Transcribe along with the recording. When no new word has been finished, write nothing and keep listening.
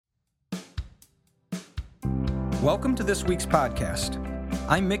Welcome to this week's podcast.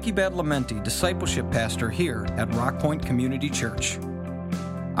 I'm Mickey Badalamenti, Discipleship Pastor here at Rock Point Community Church.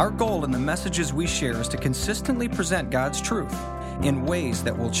 Our goal in the messages we share is to consistently present God's truth in ways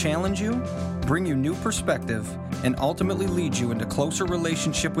that will challenge you, bring you new perspective, and ultimately lead you into closer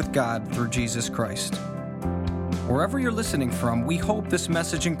relationship with God through Jesus Christ. Wherever you're listening from, we hope this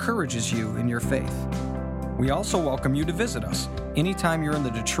message encourages you in your faith. We also welcome you to visit us anytime you're in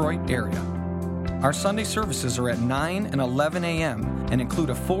the Detroit area. Our Sunday services are at 9 and 11 a.m. and include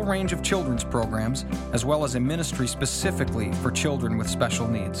a full range of children's programs, as well as a ministry specifically for children with special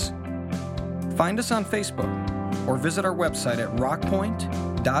needs. Find us on Facebook or visit our website at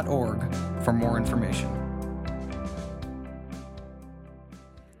rockpoint.org for more information.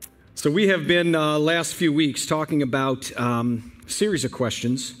 So we have been last few weeks talking about a series of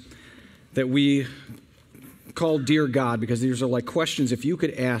questions that we called Dear God, because these are like questions if you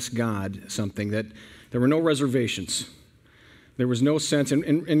could ask God something, that there were no reservations. There was no sense,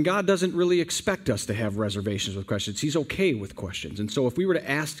 and God doesn't really expect us to have reservations with questions. He's okay with questions. And so if we were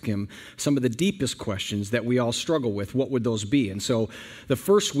to ask him some of the deepest questions that we all struggle with, what would those be? And so the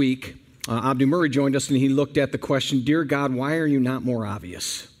first week, Abdu Murray joined us, and he looked at the question, Dear God, why are you not more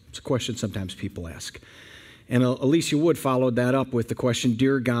obvious? It's a question sometimes people ask. And Alicia Wood followed that up with the question,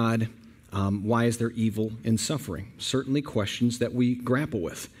 Dear God, why is there evil and suffering? Certainly questions that we grapple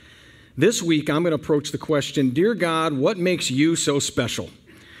with. This week, I'm going to approach the question, Dear God, what makes you so special?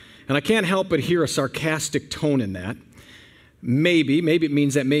 And I can't help but hear a sarcastic tone in that. Maybe it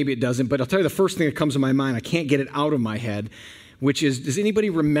means that, maybe it doesn't, but I'll tell you the first thing that comes to my mind, I can't get it out of my head, which is, does anybody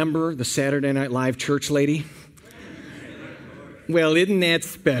remember the Saturday Night Live church lady? Well, isn't that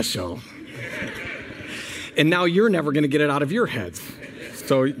special? And now you're never going to get it out of your heads.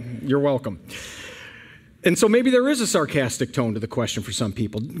 So you're welcome. And so maybe there is a sarcastic tone to the question for some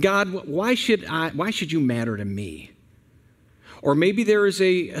people. God, why should you matter to me? Or maybe there is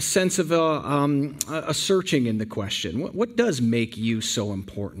a sense of a searching in the question. What does make you so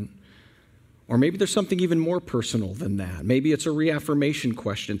important? Or maybe there's something even more personal than that. Maybe it's a reaffirmation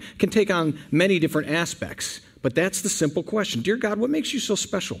question. It can take on many different aspects, but that's the simple question. Dear God, what makes you so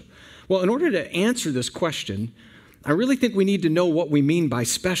special? Well, in order to answer this question, I really think we need to know what we mean by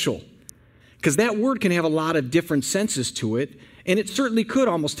special, because that word can have a lot of different senses to it, and it certainly could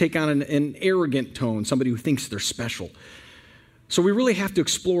almost take on an arrogant tone, somebody who thinks they're special. So we really have to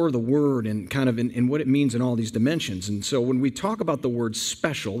explore the word and kind of in what it means in all these dimensions. And so when we talk about the word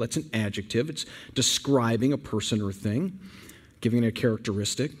special, that's an adjective. It's describing a person or thing, giving it a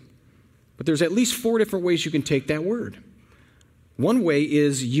characteristic. But there's at least 4 different ways you can take that word. One way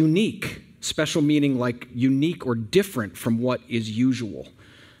is unique. Special meaning like unique or different from what is usual.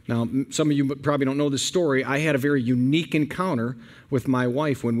 Now, some of you probably don't know this story. I had a very unique encounter with my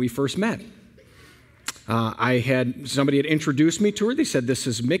wife when we first met. Somebody had introduced me to her. They said, this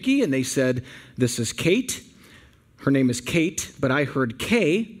is Mickey, and they said, this is Kate. Her name is Kate, but I heard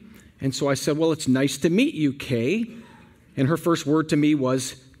Kay, and so I said, well, it's nice to meet you, Kay. And her first word to me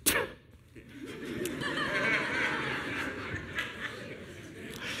was,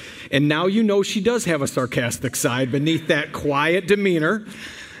 and now you know she does have a sarcastic side beneath that quiet demeanor.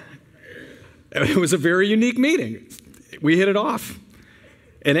 It was a very unique meeting. We hit it off.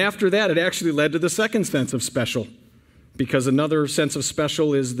 And after that, it actually led to the second sense of special, because another sense of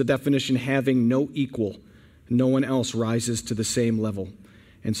special is the definition having no equal. No one else rises to the same level.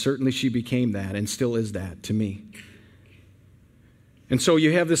 And certainly she became that and still is that to me. And so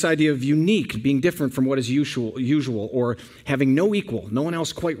you have this idea of unique, being different from what is usual, or having no equal. No one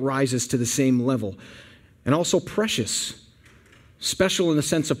else quite rises to the same level. And also precious. Special in the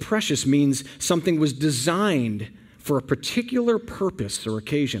sense of precious means something was designed for a particular purpose or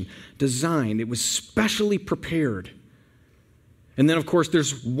occasion. Designed. It was specially prepared. And then, of course,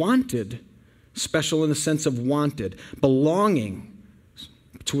 there's wanted. Special in the sense of wanted. Belonging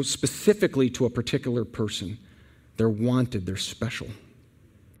specifically to a particular person. They're wanted, they're special.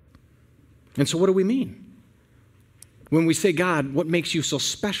 And so what do we mean? When we say, God, what makes you so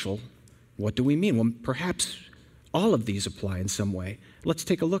special, what do we mean? Well, perhaps all of these apply in some way. Let's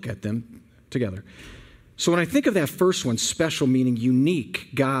take a look at them together. So when I think of that first one, special meaning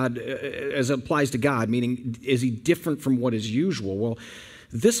unique, God, as it applies to God, meaning is he different from what is usual? Well,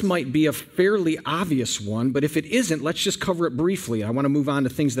 this might be a fairly obvious one, but if it isn't, let's just cover it briefly. I want to move on to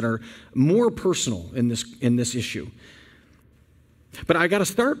things that are more personal in this issue. But I got to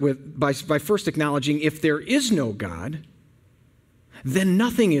start by first acknowledging if there is no God, then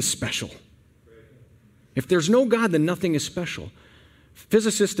nothing is special. If there's no God, then nothing is special.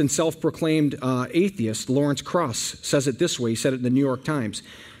 Physicist and self-proclaimed atheist Lawrence Krauss says it this way. He said it in the New York Times.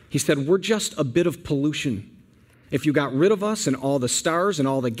 He said, we're just a bit of pollution. if you got rid of us and all the stars and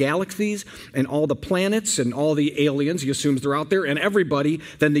all the galaxies and all the planets and all the aliens, he assumes they're out there, and everybody,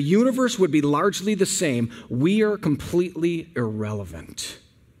 then the universe would be largely the same. We are completely irrelevant.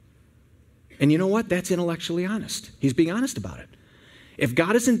 And you know what? That's intellectually honest. He's being honest about it. If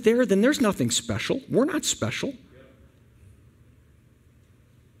God isn't there, then there's nothing special. We're not special.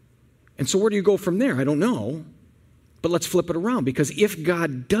 And so where do you go from there? I don't know. But let's flip it around, because if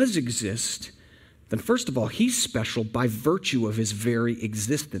God does exist, then first of all, he's special by virtue of his very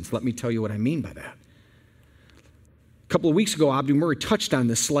existence. Let me tell you what I mean by that. A couple of weeks ago, Abdu Murray touched on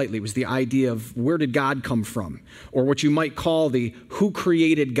this slightly. It was the idea of where did God come from? Or what you might call the who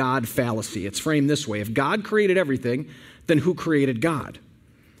created God fallacy. It's framed this way. If God created everything, then who created God?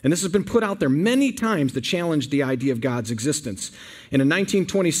 And this has been put out there many times to challenge the idea of God's existence. In a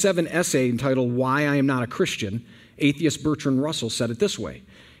 1927 essay entitled Why I Am Not a Christian, atheist Bertrand Russell said it this way.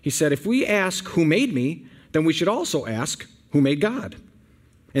 He said, if we ask who made me, then we should also ask who made God.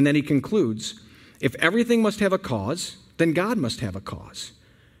 And then he concludes, if everything must have a cause, then God must have a cause.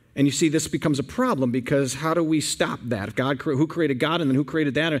 And you see, this becomes a problem, because how do we stop that? If God, who created God, and then who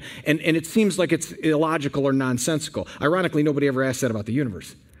created that? And it seems like it's illogical or nonsensical. Ironically, nobody ever asked that about the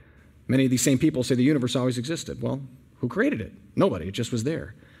universe. Many of these same people say the universe always existed. Well, who created it? Nobody. It just was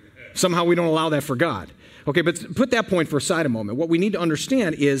there. Somehow we don't allow that for God. Okay, but put that point for aside a moment. What we need to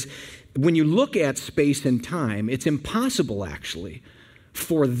understand is when you look at space and time, it's impossible, actually,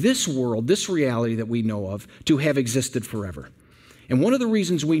 for this world, this reality that we know of, to have existed forever. And one of the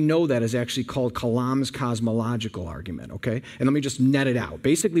reasons we know that is actually called Kalam's cosmological argument, okay? And let me just net it out.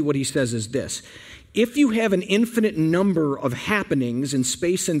 Basically what he says is this. If you have an infinite number of happenings in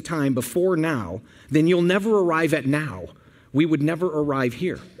space and time before now, then you'll never arrive at now. We would never arrive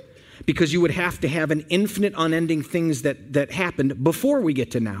here, because you would have to have an infinite, unending things that happened before we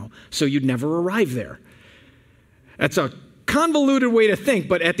get to now, so you'd never arrive there. That's a convoluted way to think,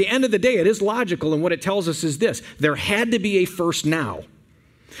 but at the end of the day, it is logical, and what it tells us is this. There had to be a first now.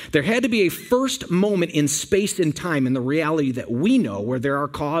 There had to be a first moment in space and time in the reality that we know, where there are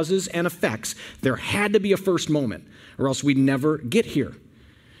causes and effects. There had to be a first moment, or else we'd never get here.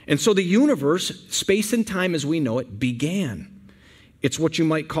 And so the universe, space and time as we know it, began. It's what you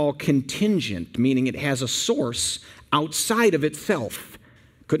might call contingent, meaning it has a source outside of itself.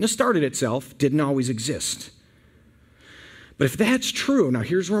 Couldn't have started itself, didn't always exist. But if that's true, now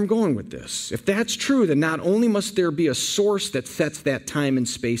here's where I'm going with this. If that's true, then not only must there be a source that sets that time and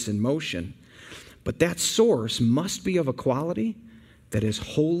space in motion, but that source must be of a quality that is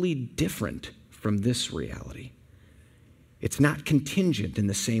wholly different from this reality. It's not contingent in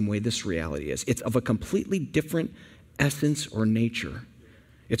the same way this reality is. It's of a completely different essence or nature.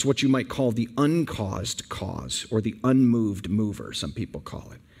 It's what you might call the uncaused cause, or the unmoved mover, some people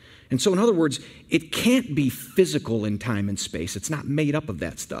call it. And so in other words, it can't be physical in time and space. It's not made up of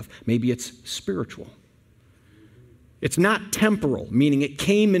that stuff. Maybe it's spiritual. It's not temporal, meaning it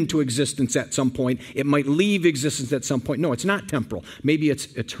came into existence at some point. It might leave existence at some point. No, it's not temporal. Maybe it's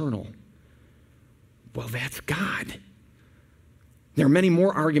eternal. Well, that's God. There are many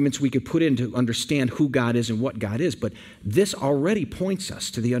more arguments we could put in to understand who God is and what God is, but this already points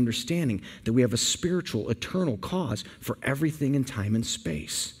us to the understanding that we have a spiritual, eternal cause for everything in time and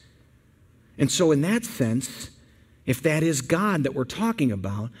space. And so in that sense, if that is God that we're talking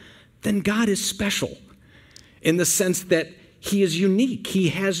about, then God is special in the sense that he is unique. He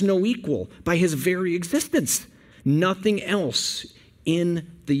has no equal by his very existence. Nothing else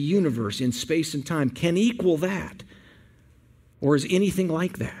in the universe, in space and time, can equal that or is anything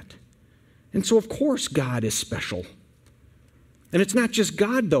like that. And so, of course, God is special. And it's not just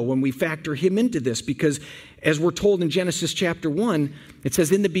God, though, when we factor him into this, because as we're told in Genesis chapter 1, it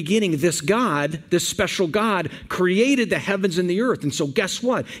says, in the beginning, this God, this special God, created the heavens and the earth. And so guess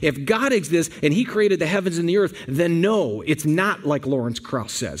what? If God exists and he created the heavens and the earth, then no, it's not like Lawrence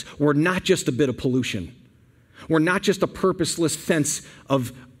Krauss says. We're not just a bit of pollution. We're not just a purposeless sense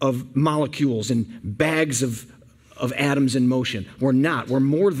of molecules and bags of atoms in motion. We're not. We're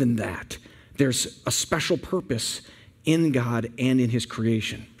more than that. There's a special purpose in God and in his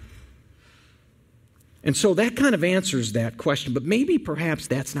creation. And so that kind of answers that question, but maybe perhaps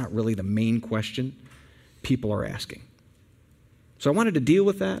that's not really the main question people are asking. So I wanted to deal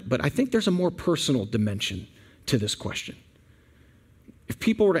with that, but I think there's a more personal dimension to this question. If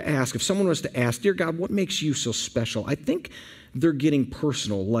people were to ask, if someone was to ask, dear God, what makes you so special? I think they're getting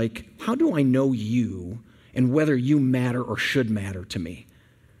personal, like, how do I know you and whether you matter or should matter to me?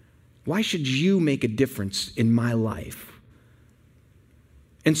 Why should you make a difference in my life?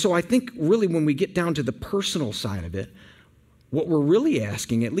 And so I think really when we get down to the personal side of it, What we're really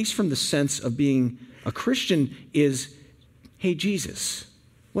asking, at least from the sense of being a Christian, is, hey, Jesus,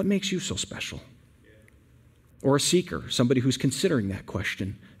 what makes you so special? Or a seeker, somebody who's considering that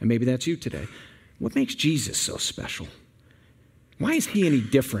question, and maybe that's you today. What makes Jesus so special? Why is he any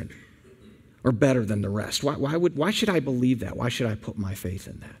different or better than the rest? Why should I believe that? Why should I put my faith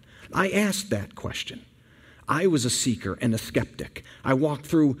in that? I asked that question. I was a seeker and a skeptic. I walked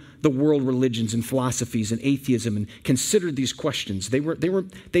through the world religions and philosophies and atheism and considered these questions. They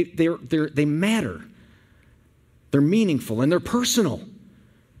matter. They're meaningful and they're personal.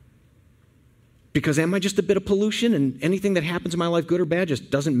 Because am I just a bit of pollution and anything that happens in my life, good or bad, just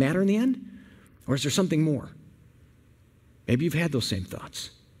doesn't matter in the end? Or is there something more? Maybe you've had those same thoughts.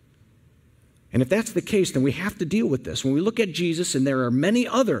 And if that's the case, then we have to deal with this. When we look at Jesus, and there are many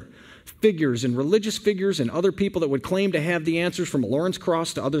other figures and religious figures and other people that would claim to have the answers, from Lawrence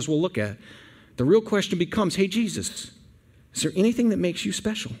Krauss to others we'll look at, the real question becomes, hey, Jesus, is there anything that makes you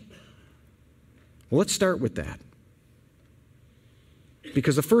special? Well, let's start with that.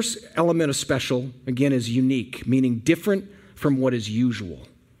 Because the first element of special, again, is unique, meaning different from what is usual.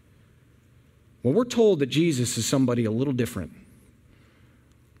 Well, we're told that Jesus is somebody a little different.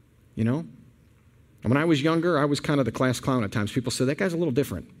 You know? When I was younger, I was kind of the class clown at times. People said, that guy's a little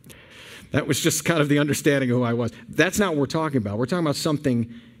different. That was just kind of the understanding of who I was. That's not what we're talking about. We're talking about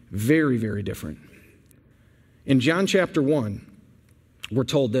something very, very different. In John chapter 1, we're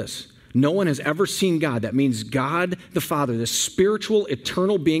told this. No one has ever seen God. That means God the Father, this spiritual,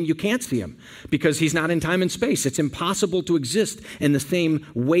 eternal being. You can't see him because he's not in time and space. It's impossible to exist in the same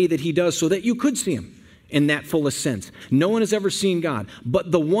way that he does so that you could see him in that fullest sense. No one has ever seen God.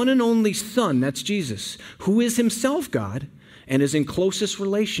 But the one and only Son, that's Jesus, who is himself God and is in closest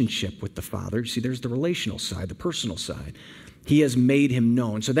relationship with the Father. See, there's the relational side, the personal side. He has made him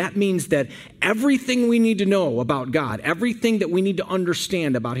known. So that means that everything we need to know about God, everything that we need to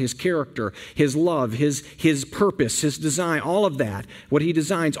understand about his character, his love, his purpose, his design, all of that, what he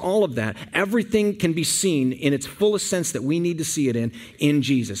designs, all of that, everything can be seen in its fullest sense that we need to see it in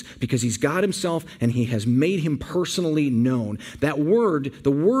Jesus, because he's God himself and he has made him personally known. That word,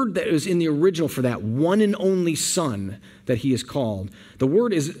 the word that is in the original for that one and only Son that he is called, the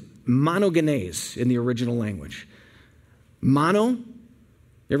word is monogenes in the original language. Mono, you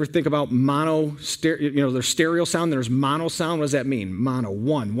ever think about mono, there's stereo sound, there's mono sound. What does that mean? Mono,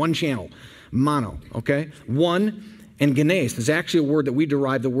 one channel, mono, okay? One, and genes is actually a word that we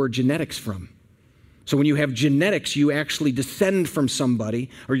derive the word genetics from. So when you have genetics, you actually descend from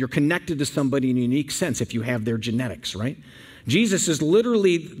somebody, or you're connected to somebody in a unique sense if you have their genetics, right? Jesus is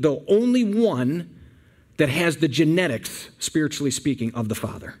literally the only one that has the genetics, spiritually speaking, of the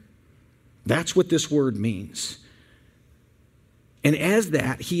Father. That's what this word means. And as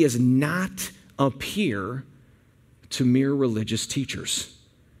that, he is not a peer to mere religious teachers.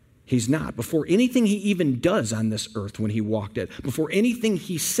 He's not. Before anything he even does on this earth when he walked it, before anything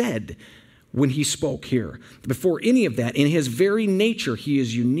he said when he spoke here, before any of that, in his very nature, he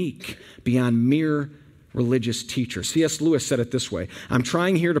is unique beyond mere religious teachers. C.S. Lewis said it this way: I'm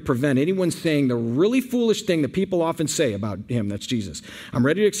trying here to prevent anyone saying the really foolish thing that people often say about him, that's Jesus. I'm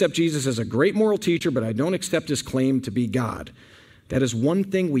ready to accept Jesus as a great moral teacher, but I don't accept his claim to be God. That is one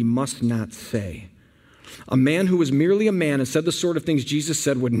thing we must not say. A man who was merely a man and said the sort of things Jesus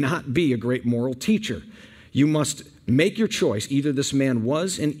said would not be a great moral teacher. You must make your choice. Either this man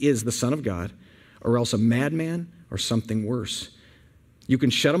was and is the Son of God, or else a madman or something worse. You can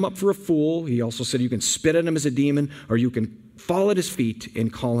shut him up for a fool. He also said you can spit at him as a demon, or you can fall at his feet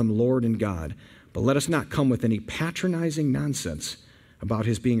and call him Lord and God. But let us not come with any patronizing nonsense about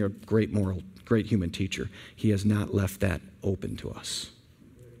his being a great human teacher. He has not left that open to us.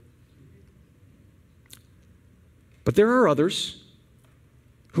 But there are others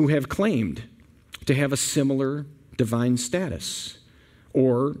who have claimed to have a similar divine status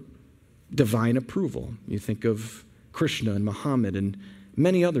or divine approval. You think of Krishna and Muhammad and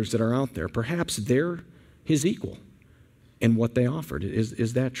many others that are out there. Perhaps they're his equal in what they offered.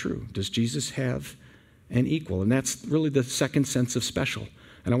 Is that true? Does Jesus have an equal? And that's really the second sense of special.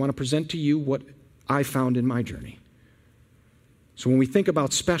 And I want to present to you what I found in my journey. So when we think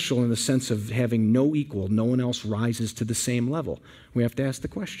about special in the sense of having no equal, no one else rises to the same level, we have to ask the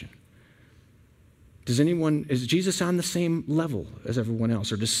question: is Jesus on the same level as everyone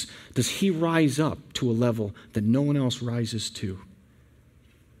else? Or does he rise up to a level that no one else rises to?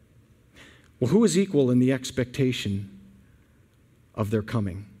 Well, who is equal in the expectation of their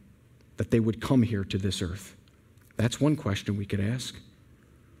coming, that they would come here to this earth? That's one question we could ask.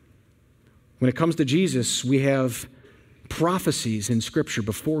 When it comes to Jesus, we have prophecies in Scripture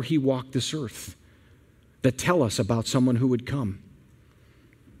before he walked this earth that tell us about someone who would come.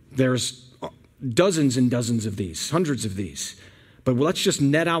 There's dozens and dozens of these, hundreds of these. But let's just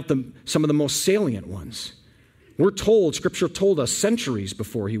net out some of the most salient ones. We're told, Scripture told us centuries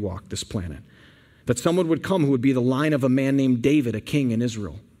before he walked this planet, that someone would come who would be the line of a man named David, a king in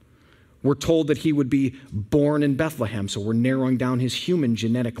Israel. We're told that he would be born in Bethlehem, so we're narrowing down his human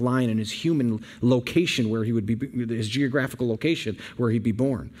genetic line and his human location where he would be, his geographical location where he'd be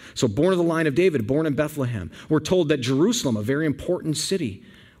born. So born of the line of David, born in Bethlehem. We're told that Jerusalem, a very important city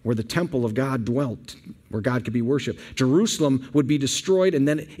where the temple of God dwelt, where God could be worshiped, Jerusalem would be destroyed and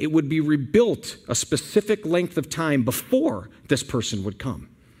then it would be rebuilt a specific length of time before this person would come.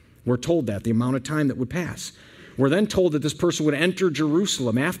 We're told that, the amount of time that would pass. We're then told that this person would enter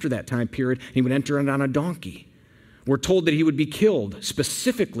Jerusalem after that time period, and he would enter it on a donkey. We're told that he would be killed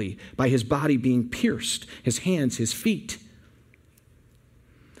specifically by his body being pierced, his hands, his feet.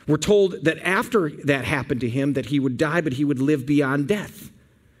 We're told that after that happened to him, that he would die, but he would live beyond death.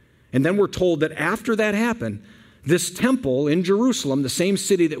 And then we're told that after that happened, this temple in Jerusalem, the same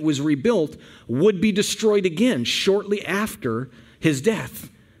city that was rebuilt, would be destroyed again shortly after his death,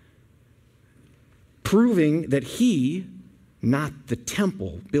 proving that he, not the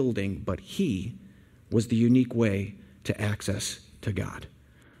temple building, but he was the unique way to access to God.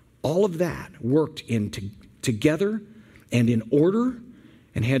 All of that worked together and in order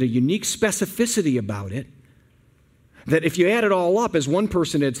and had a unique specificity about it that if you add it all up, as one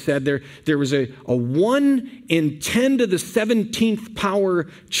person had said, there was a 1 in 10 to the 17th power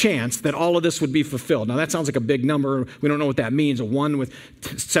chance that all of this would be fulfilled. Now, that sounds like a big number. We don't know what that means. A 1 with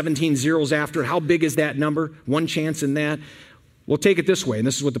 17 zeros after it. How big is that number? One chance in that? We'll take it this way, and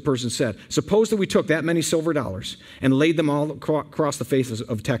this is what the person said. Suppose that we took that many silver dollars and laid them all across the face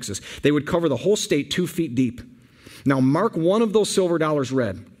of Texas. They would cover the whole state 2 feet deep. Now, mark one of those silver dollars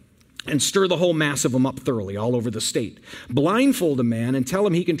red and stir the whole mass of them up thoroughly all over the state. Blindfold a man and tell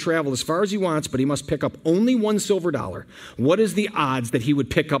him he can travel as far as he wants, but he must pick up only one silver dollar. What is the odds that he would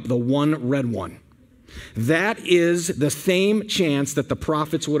pick up the one red one? That is the same chance that the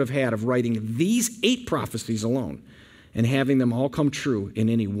prophets would have had of writing these 8 prophecies alone and having them all come true in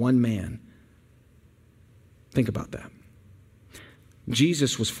any one man. Think about that.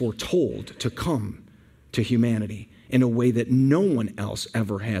 Jesus was foretold to come to humanity in a way that no one else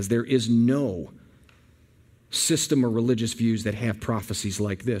ever has. There is no system or religious views that have prophecies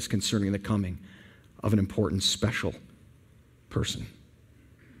like this concerning the coming of an important, special person.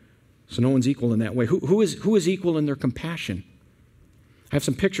 So no one's equal in that way. Who is equal in their compassion? I have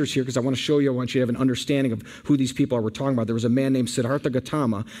some pictures here because I want to show you. I want you to have an understanding of who these people are we're talking about. There was a man named Siddhartha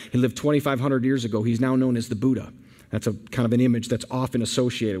Gautama. He lived 2,500 years ago. He's now known as the Buddha. That's a kind of an image that's often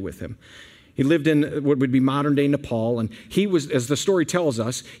associated with him. He lived in what would be modern-day Nepal, and he was, as the story tells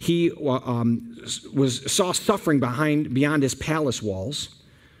us, he saw suffering beyond his palace walls,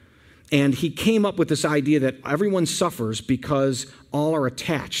 and he came up with this idea that everyone suffers because all are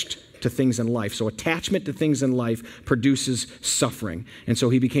attached to things in life. So attachment to things in life produces suffering, and so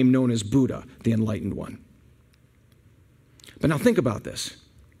he became known as Buddha, the Enlightened One. But now think about this.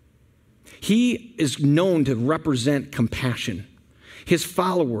 He is known to represent compassion. His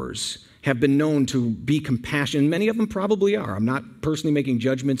followers have been known to be compassionate. Many of them probably are. I'm not personally making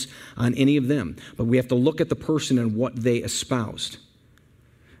judgments on any of them, but we have to look at the person and what they espoused.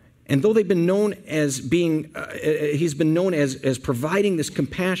 And though they've been known as he's been known as providing this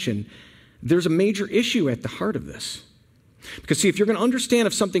compassion, there's a major issue at the heart of this. Because see, if you're going to understand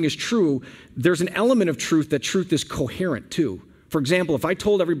if something is true, there's an element of truth that truth is coherent to. For example, if I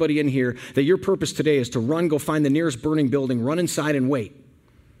told everybody in here that your purpose today is to go find the nearest burning building, run inside and wait,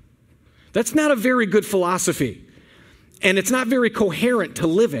 that's not a very good philosophy, and it's not very coherent to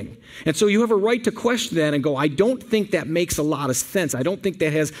living. And so you have a right to question that and go, I don't think that makes a lot of sense. I don't think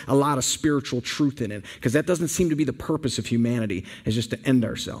that has a lot of spiritual truth in it, because that doesn't seem to be the purpose of humanity, is just to end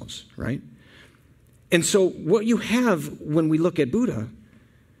ourselves, right? And so what you have when we look at Buddha,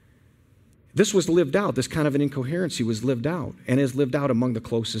 this was lived out. This kind of an incoherency was lived out and is lived out among the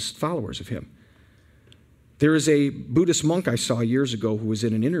closest followers of him. There is a Buddhist monk I saw years ago who was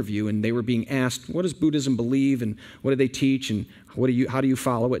in an interview, and they were being asked, what does Buddhism believe, and what do they teach, and how do you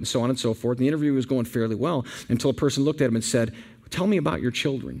follow it, and so on and so forth. And the interview was going fairly well until a person looked at him and said, tell me about your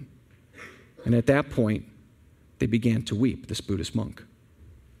children. And at that point, they began to weep, this Buddhist monk.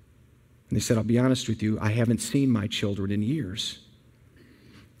 And they said, I'll be honest with you, I haven't seen my children in years.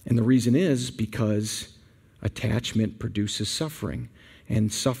 And the reason is because attachment produces suffering.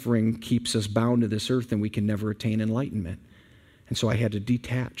 And suffering keeps us bound to this earth, and we can never attain enlightenment. And so I had to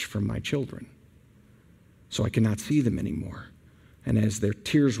detach from my children. So I cannot see them anymore. And as their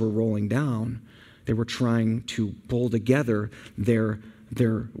tears were rolling down, They were trying to pull together their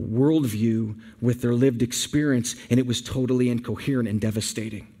worldview with their lived experience, and it was totally incoherent and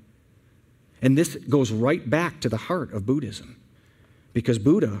devastating. And this goes right back to the heart of Buddhism, because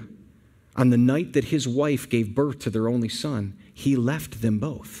Buddha, on the night that his wife gave birth to their only son, he left them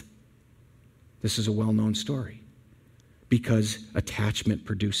both. This is a well-known story, because attachment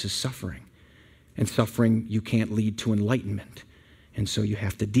produces suffering, and suffering you can't lead to enlightenment, and so you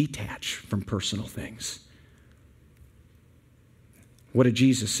have to detach from personal things. What did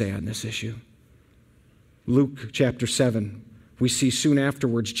Jesus say on this issue? Luke chapter 7, we see soon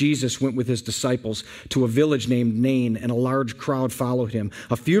afterwards, Jesus went with his disciples to a village named Nain, and a large crowd followed him.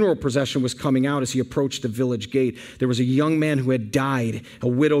 A funeral procession was coming out as he approached the village gate. There was a young man who had died, a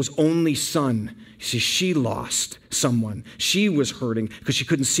widow's only son. You see, she lost someone. She was hurting because she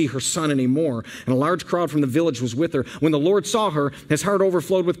couldn't see her son anymore. And a large crowd from the village was with her. When the Lord saw her, his heart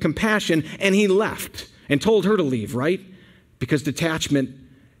overflowed with compassion, and he left and told her to leave, right? Because detachment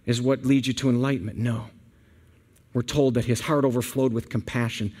is what leads you to enlightenment. No. We're told that his heart overflowed with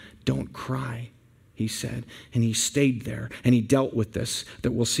compassion. Don't cry, he said. And he stayed there, and he dealt with this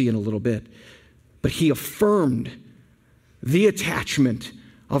that we'll see in a little bit. But he affirmed the attachment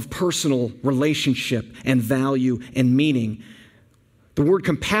of personal relationship and value and meaning. The word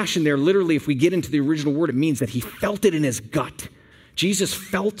compassion there, literally, if we get into the original word, it means that he felt it in his gut. Jesus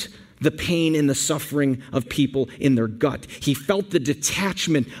felt the pain and the suffering of people in their gut. He felt the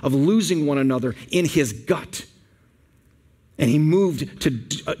detachment of losing one another in his gut. And he moved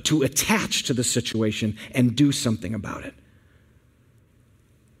to attach to the situation and do something about it.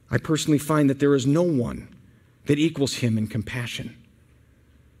 I personally find that there is no one that equals him in compassion.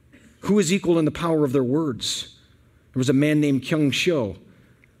 Who is equal in the power of their words? There was a man named Kyung Sho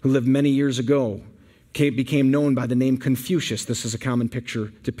who lived many years ago, became known by the name Confucius. This is a common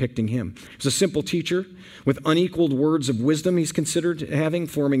picture depicting him. He was a simple teacher with unequaled words of wisdom he's considered having,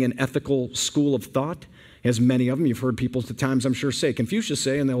 forming an ethical school of thought. As many of them, you've heard people at times, I'm sure, say Confucius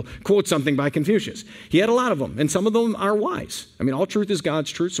say, and they'll quote something by Confucius. He had a lot of them, and some of them are wise. I mean, all truth is God's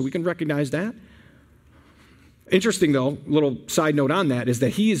truth, so we can recognize that. Interesting, though, little side note on that, is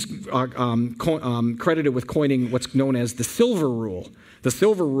that he is credited with coining what's known as the silver rule. The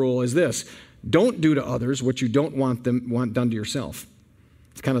silver rule is this: don't do to others what you don't want done to yourself.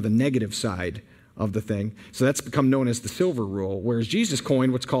 It's kind of the negative side of the thing. So that's become known as the silver rule, whereas Jesus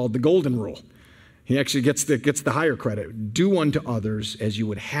coined what's called the golden rule. He actually gets the higher credit. Do unto others as you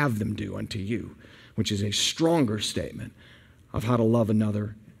would have them do unto you, which is a stronger statement of how to love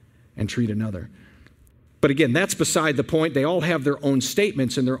another and treat another. But again, that's beside the point. They all have their own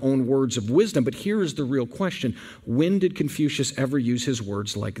statements and their own words of wisdom. But here is the real question. When did Confucius ever use his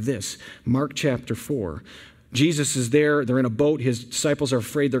words like this? Mark chapter 4. Jesus is there. They're in a boat. His disciples are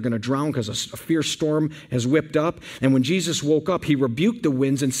afraid they're going to drown because a fierce storm has whipped up. And when Jesus woke up, he rebuked the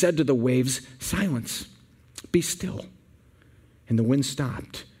winds and said to the waves, "Silence, be still." And the wind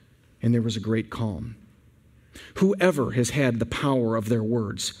stopped, and there was a great calm. Whoever has had the power of their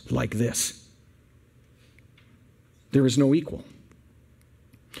words like this, there is no equal.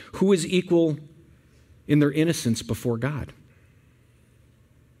 Who is equal in their innocence before God?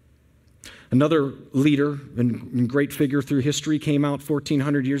 Another leader and great figure through history came out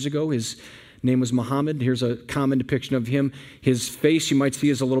 1,400 years ago. His name was Muhammad. Here's a common depiction of him. His face, you might see,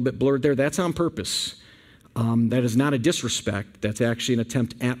 is a little bit blurred there. That's on purpose. That is not a disrespect. That's actually an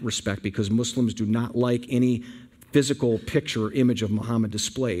attempt at respect, because Muslims do not like any physical picture or image of Muhammad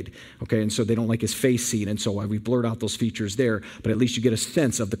displayed. Okay, and so they don't like his face seen, and so we've blurred out those features there, but at least you get a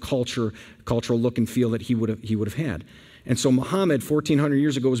sense of the cultural look and feel that he would have had. And so Muhammad, 1,400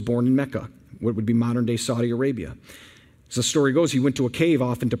 years ago, was born in Mecca, what would be modern-day Saudi Arabia. As the story goes, he went to a cave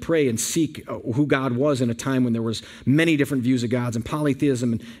often to pray and seek who God was in a time when there was many different views of gods and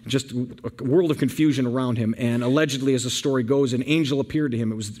polytheism and just a world of confusion around him. And allegedly, as the story goes, an angel appeared to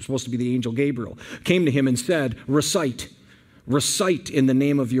him. It was supposed to be the angel Gabriel. Came to him and said, recite in the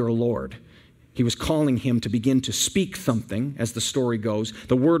name of your Lord. He was calling him to begin to speak something, as the story goes.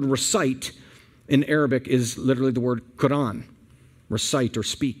 The word recite in Arabic is literally the word Quran, recite or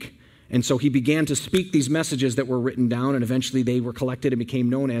speak. And so he began to speak these messages that were written down, and eventually they were collected and became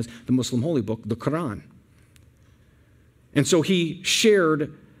known as the Muslim holy book, the Quran. And so he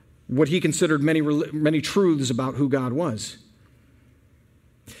shared what he considered many truths about who God was.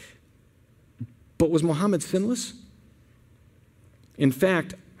 But was Muhammad sinless? In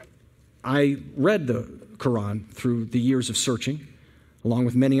fact, I read the Quran through the years of searching, along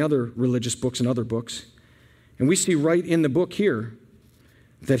with many other religious books and other books. And we see right in the book here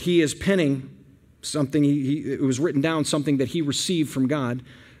that he is penning something, it was written down, something that he received from God,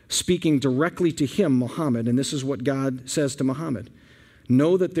 speaking directly to him, Muhammad, and this is what God says to Muhammad.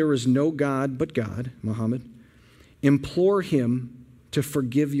 Know that there is no God but God, Muhammad. Implore him to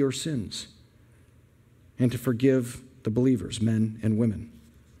forgive your sins and to forgive the believers, men and women.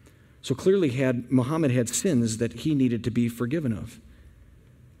 So clearly Muhammad had sins that he needed to be forgiven of.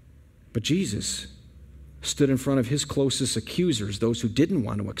 But Jesus stood in front of his closest accusers, those who didn't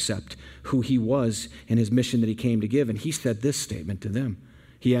want to accept who he was and his mission that he came to give, and he said this statement to them.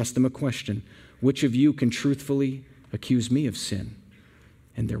 He asked them a question, which of you can truthfully accuse me of sin?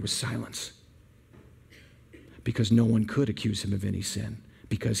 And there was silence, because no one could accuse him of any sin,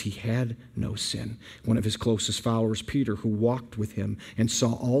 because he had no sin. One of his closest followers, Peter, who walked with him and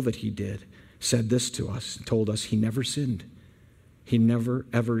saw all that he did, said this to us, told us he never sinned. He never,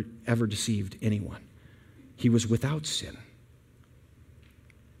 ever, ever deceived anyone. He was without sin.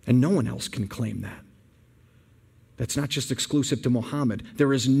 And no one else can claim that. That's not just exclusive to Muhammad.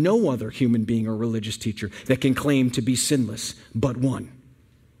 There is no other human being or religious teacher that can claim to be sinless but one.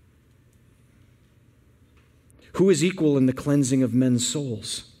 Who is equal in the cleansing of men's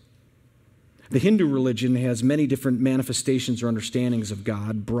souls? The Hindu religion has many different manifestations or understandings of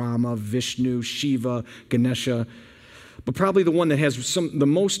God: Brahma, Vishnu, Shiva, Ganesha. But probably the one that has the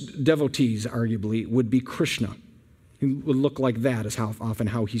most devotees, arguably, would be Krishna. He would look like that, is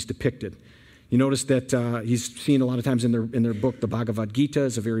how he's depicted. You notice that he's seen a lot of times in their book, the Bhagavad Gita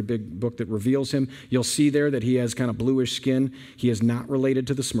is a very big book that reveals him. You'll see there that he has kind of bluish skin. He is not related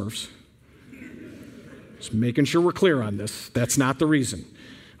to the Smurfs. Just making sure we're clear on this. That's not the reason,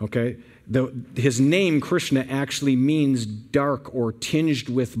 okay? His name, Krishna, actually means dark or tinged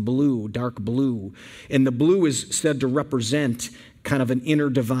with blue, dark blue. And the blue is said to represent kind of an inner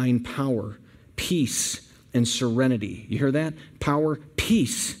divine power, peace and serenity. You hear that? Power,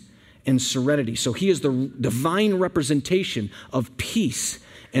 peace, and serenity. So he is the divine representation of peace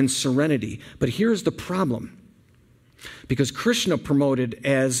and serenity. But here's the problem. Because Krishna promoted,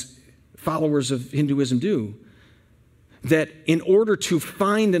 as followers of Hinduism do, that in order to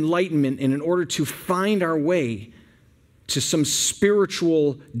find enlightenment and in order to find our way to some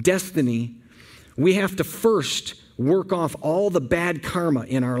spiritual destiny, we have to first work off all the bad karma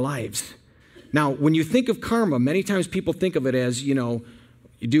in our lives. Now, when you think of karma, many times people think of it as, you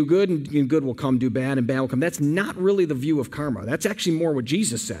do good and good will come, do bad and bad will come. That's not really the view of karma. That's actually more what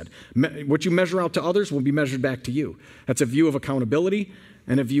Jesus said. What you measure out to others will be measured back to you. That's a view of accountability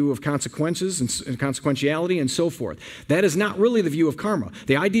and a view of consequences and consequentiality and so forth. That is not really the view of karma.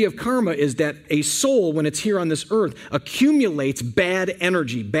 The idea of karma is that a soul, when it's here on this earth, accumulates bad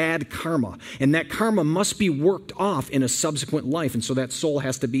energy, bad karma. And that karma must be worked off in a subsequent life. And so that soul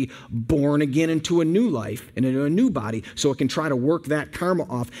has to be born again into a new life and into a new body so it can try to work that karma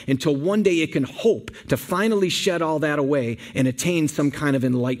off until one day it can hope to finally shed all that away and attain some kind of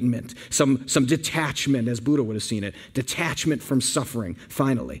enlightenment, some detachment, as Buddha would have seen it, detachment from suffering.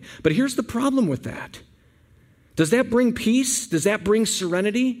 Finally. But here's the problem with that. Does that bring peace? Does that bring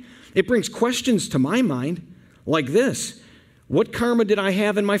serenity? It brings questions to my mind like this. What karma did I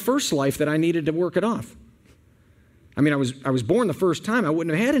have in my first life that I needed to work it off? I mean, I was born the first time. I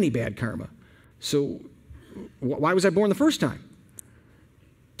wouldn't have had any bad karma. So why was I born the first time?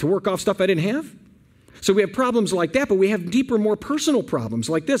 To work off stuff I didn't have? So we have problems like that, but we have deeper, more personal problems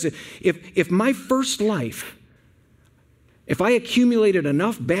like this. If my first life, if I accumulated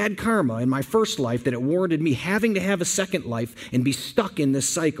enough bad karma in my first life that it warranted me having to have a second life and be stuck in this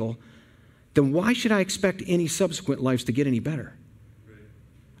cycle, then why should I expect any subsequent lives to get any better?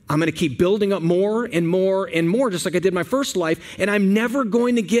 I'm going to keep building up more and more and more, just like I did my first life, and I'm never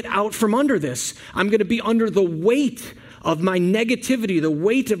going to get out from under this. I'm going to be under the weight of my negativity, the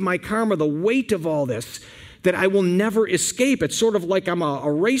weight of my karma, the weight of all this, that I will never escape. It's sort of like I'm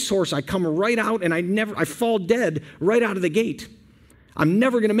a racehorse. I come right out and I fall dead right out of the gate. I'm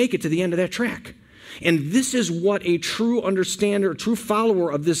never going to make it to the end of that track. And this is what a true understander, a true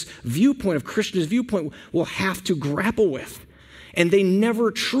follower of this viewpoint, of Krishna's viewpoint, will have to grapple with. And they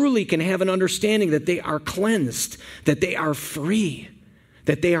never truly can have an understanding that they are cleansed, that they are free,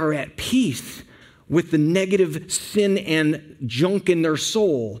 that they are at peace with the negative sin and junk in their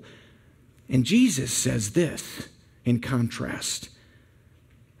soul. And Jesus says this in contrast.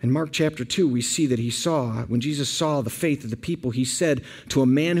 In Mark chapter 2, we see that when Jesus saw the faith of the people, he said to a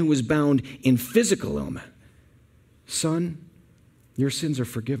man who was bound in physical ailment, "Son, your sins are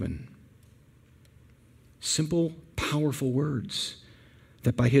forgiven." Simple, powerful words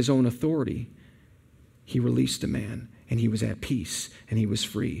that by his own authority, he released a man and he was at peace and he was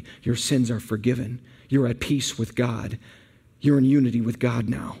free. Your sins are forgiven. You're at peace with God. You're in unity with God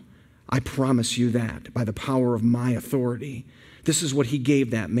now. I promise you that by the power of my authority. This is what he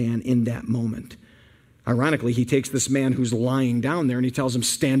gave that man in that moment. Ironically, he takes this man who's lying down there and he tells him,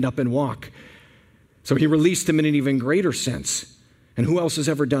 stand up and walk. So he released him in an even greater sense. And who else has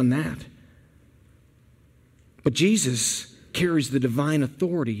ever done that? But Jesus carries the divine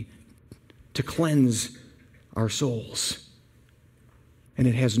authority to cleanse our souls. And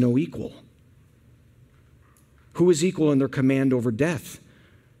it has no equal. Who is equal in their command over death?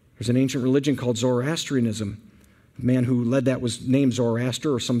 There's an ancient religion called Zoroastrianism. The man who led that was named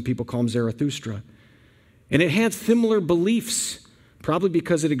Zoroaster, or some people call him Zarathustra. And it had similar beliefs, probably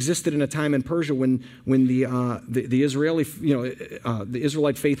because it existed in a time in Persia when the Israeli, the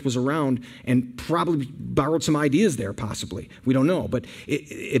Israelite faith was around, and probably borrowed some ideas there, possibly. We don't know. But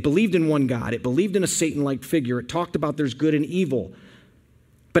it believed in one God. It believed in a Satan-like figure. It talked about there's good and evil.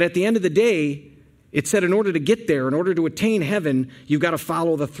 But at the end of the day, it said in order to get there, in order to attain heaven, you've got to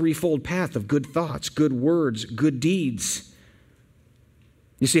follow the threefold path of good thoughts, good words, good deeds.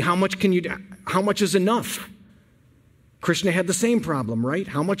 You see, how much is enough? Krishna had the same problem, right?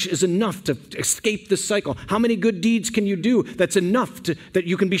 How much is enough to escape this cycle? How many good deeds can you do that's enough that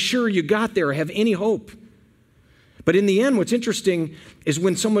you can be sure you got there or have any hope? But in the end, what's interesting is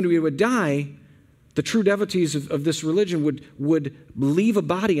when somebody would die, the true devotees of this religion would leave a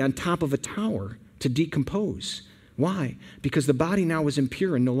body on top of a tower to decompose. Why? Because the body now was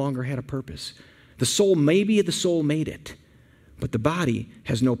impure and no longer had a purpose. The soul, maybe the soul made it, but the body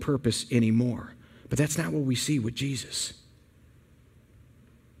has no purpose anymore. But that's not what we see with Jesus.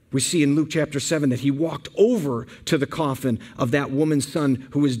 We see in Luke chapter 7 that he walked over to the coffin of that woman's son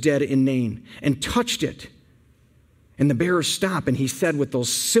who was dead in Nain and touched it. And the bearers stopped, and he said with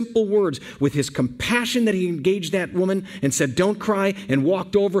those simple words, with his compassion that he engaged that woman and said, don't cry, and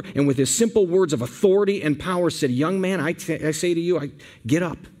walked over, and with his simple words of authority and power said, young man, I say to you, get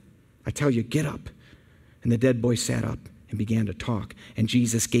up. I tell you, get up. And the dead boy sat up and began to talk, and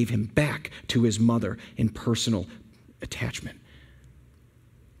Jesus gave him back to his mother in personal attachment.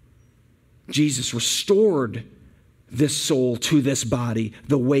 Jesus restored this soul to this body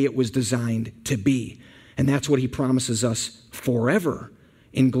the way it was designed to be. And that's what he promises us forever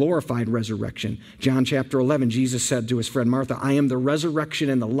in glorified resurrection. John chapter 11, Jesus said to his friend Martha, I am the resurrection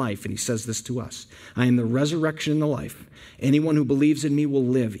and the life. And he says this to us. I am the resurrection and the life. Anyone who believes in me will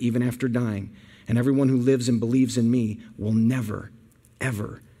live even after dying. And everyone who lives and believes in me will never,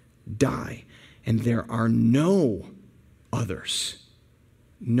 ever die. And there are no others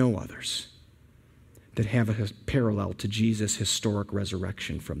that have a parallel to Jesus' historic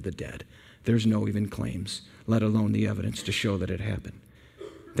resurrection from the dead. There's no even claims, let alone the evidence to show that it happened.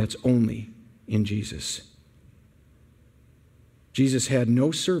 That's only in Jesus. Jesus had no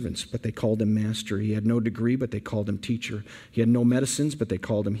servants, but they called him master. He had no degree, but they called him teacher. He had no medicines, but they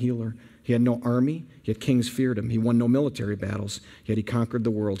called him healer. He had no army, yet kings feared him. He won no military battles, yet he conquered the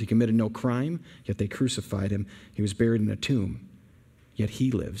world. He committed no crime, yet they crucified him. He was buried in a tomb, yet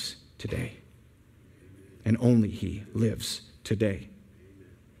he lives today. And only he lives today.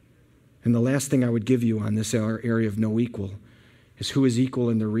 And the last thing I would give you on this area of no equal is who is equal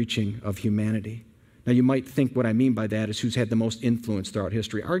in the reaching of humanity. Now, you might think what I mean by that is who's had the most influence throughout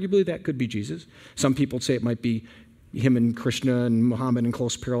history. Arguably, that could be Jesus. Some people say it might be him and Krishna and Muhammad in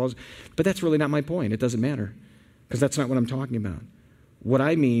close parallels. But that's really not my point. It doesn't matter, because that's not what I'm talking about. What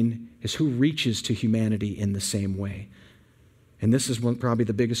I mean is who reaches to humanity in the same way. And this is probably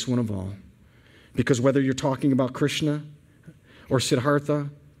the biggest one of all. Because whether you're talking about Krishna or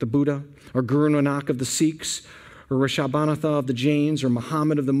Siddhartha, the Buddha, or Guru Nanak of the Sikhs, or Rishabhanatha of the Jains, or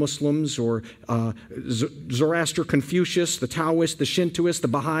Muhammad of the Muslims, or Zoroaster, Confucius, the Taoists, the Shintoists, the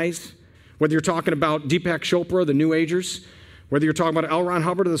Baha'is, whether you're talking about Deepak Chopra, the New Agers, whether you're talking about L. Ron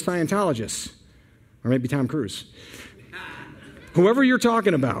Hubbard or the Scientologists, or maybe Tom Cruise, whoever you're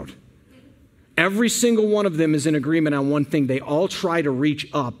talking about, every single one of them is in agreement on one thing. They all try to reach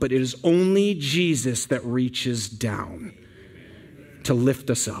up, but it is only Jesus that reaches down to lift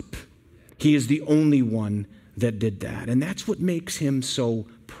us up. He is the only one that did that. And that's what makes him so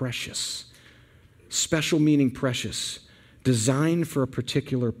precious. Special meaning precious. Designed for a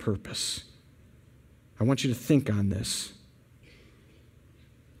particular purpose. I want you to think on this.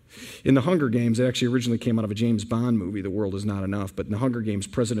 In The Hunger Games, it actually originally came out of a James Bond movie, The World Is Not Enough. But in The Hunger Games,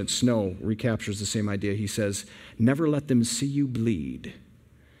 President Snow recaptures the same idea. He says, never let them see you bleed.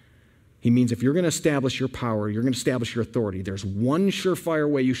 He means if you're going to establish your power, you're going to establish your authority, there's one surefire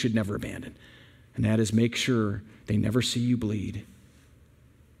way you should never abandon. And that is make sure they never see you bleed.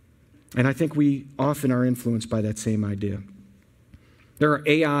 And I think we often are influenced by that same idea. There are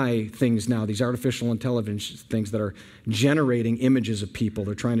AI things now, these artificial intelligence things that are generating images of people.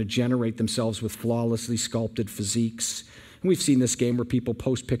 They're trying to generate themselves with flawlessly sculpted physiques, And we've seen this game where people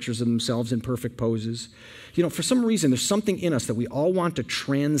post pictures of themselves in perfect poses. For some reason, there's something in us that we all want to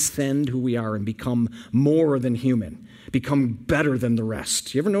transcend who we are and become more than human, become better than the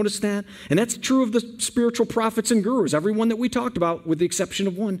rest. You ever notice that? And that's true of the spiritual prophets and gurus. Everyone that we talked about, with the exception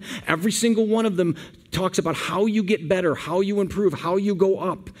of one, every single one of them talks about how you get better, how you improve, how you go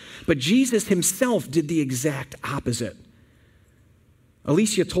up. But Jesus himself did the exact opposite.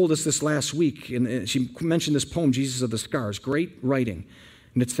 Alicia told us this last week, and she mentioned this poem, Jesus of the Scars, great writing.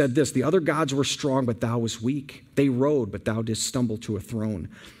 And it said this: the other gods were strong, but thou was weak. They rode, but thou didst stumble to a throne.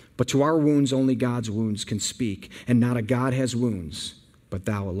 But to our wounds only God's wounds can speak, and not a God has wounds, but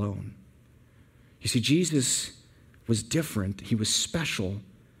thou alone. You see, Jesus was different. He was special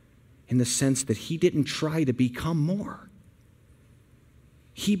in the sense that he didn't try to become more.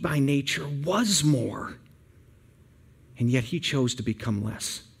 He by nature was more. And yet he chose to become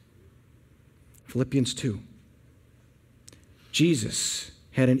less. Philippians 2. Jesus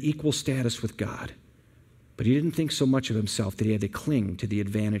had an equal status with God, but he didn't think so much of himself that he had to cling to the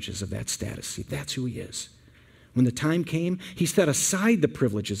advantages of that status. See, that's who he is. When the time came, he set aside the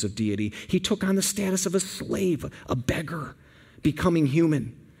privileges of deity. He took on the status of a slave, a beggar, becoming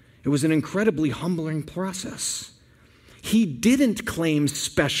human. It was an incredibly humbling process. He didn't claim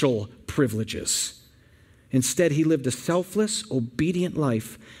special privileges. Instead, he lived a selfless, obedient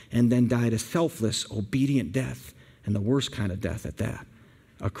life and then died a selfless, obedient death, and the worst kind of death at that,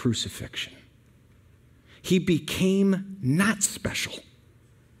 a crucifixion. He became not special.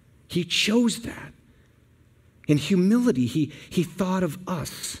 He chose that. In humility, he thought of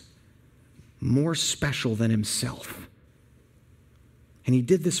us more special than himself. And he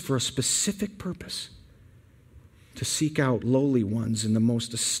did this for a specific purpose, to seek out lowly ones in the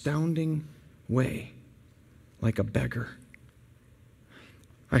most astounding way, like a beggar.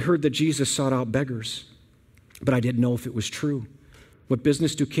 I heard that Jesus sought out beggars, but I didn't know if it was true. What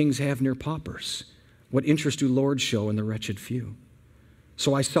business do kings have near paupers? What interest do lords show in the wretched few?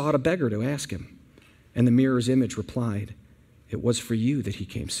 So I sought a beggar to ask him, and the mirror's image replied, it was for you that he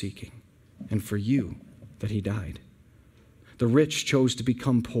came seeking, and for you that he died. The rich chose to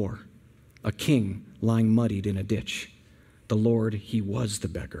become poor, a king lying muddied in a ditch. The Lord, he was the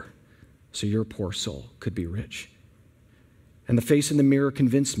beggar, so your poor soul could be rich. And the face in the mirror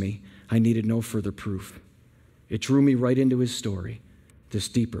convinced me I needed no further proof. It drew me right into his story, this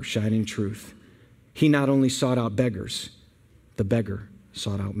deeper, shining truth. He not only sought out beggars, the beggar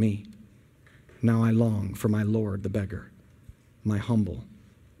sought out me. Now I long for my Lord, the beggar, my humble,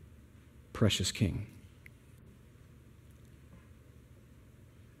 precious King.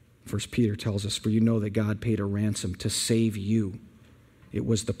 1 Peter tells us, for you know that God paid a ransom to save you. It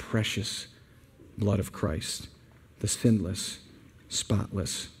was the precious blood of Christ, the sinless,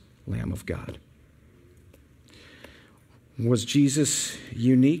 spotless Lamb of God. Was Jesus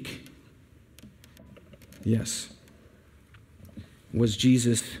unique? Yes. Was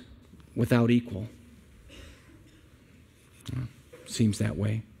Jesus without equal? Seems that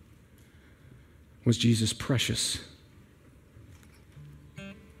way. Was Jesus precious?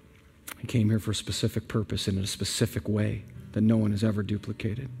 He came here for a specific purpose and in a specific way that no one has ever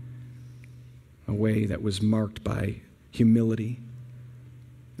duplicated. A way that was marked by humility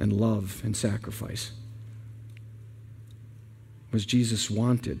and love and sacrifice. Was Jesus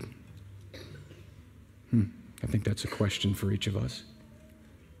wanted? I think that's a question for each of us.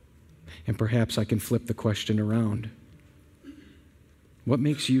 And perhaps I can flip the question around. What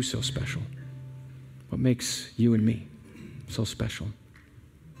makes you so special? What makes you and me so special?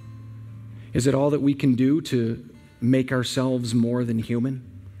 Is it all that we can do to make ourselves more than human?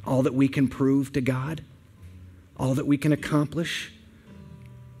 All that we can prove to God? All that we can accomplish?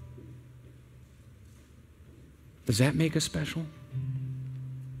 Does that make us special?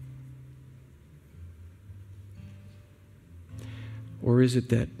 Or is it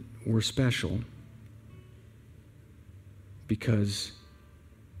that we're special because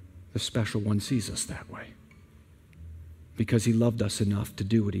the special one sees us that way? Because he loved us enough to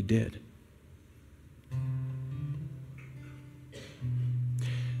do what he did?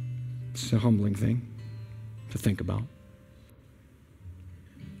 It's a humbling thing to think about.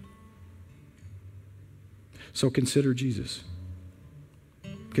 So consider Jesus.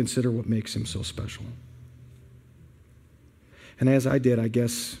 Consider what makes him so special. And as I did, I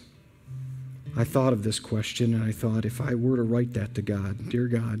guess I thought of this question, and I thought, if I were to write that to God, dear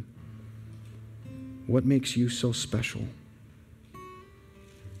God, what makes you so special?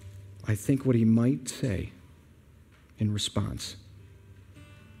 I think what he might say in response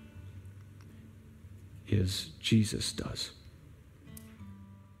is, Jesus does.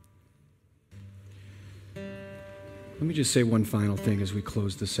 Let me just say one final thing as we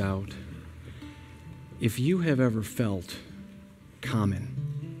close this out. If you have ever felt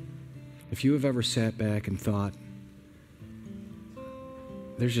common, if you have ever sat back and thought,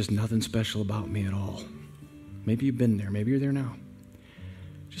 there's just nothing special about me at all. Maybe you've been there. Maybe you're there now.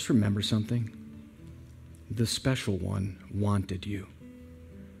 Just remember something. The special one wanted you.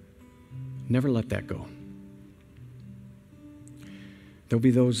 Never let that go. There'll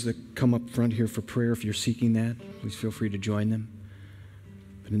be those that come up front here for prayer. If you're seeking that, please feel free to join them.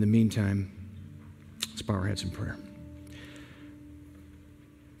 But in the meantime, let's bow our heads in prayer.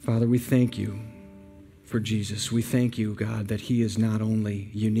 Father, we thank you for Jesus. We thank you, God, that he is not only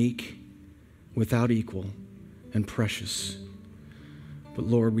unique, without equal, and precious, but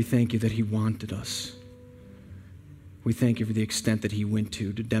Lord, we thank you that he wanted us. We thank you for the extent that he went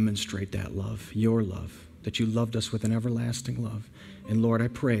to demonstrate that love, your love, that you loved us with an everlasting love. And Lord, I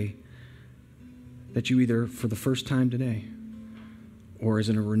pray that you either for the first time today or as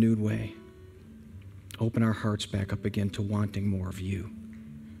in a renewed way, open our hearts back up again to wanting more of you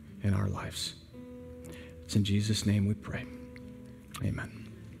in our lives. It's in Jesus' name we pray. Amen.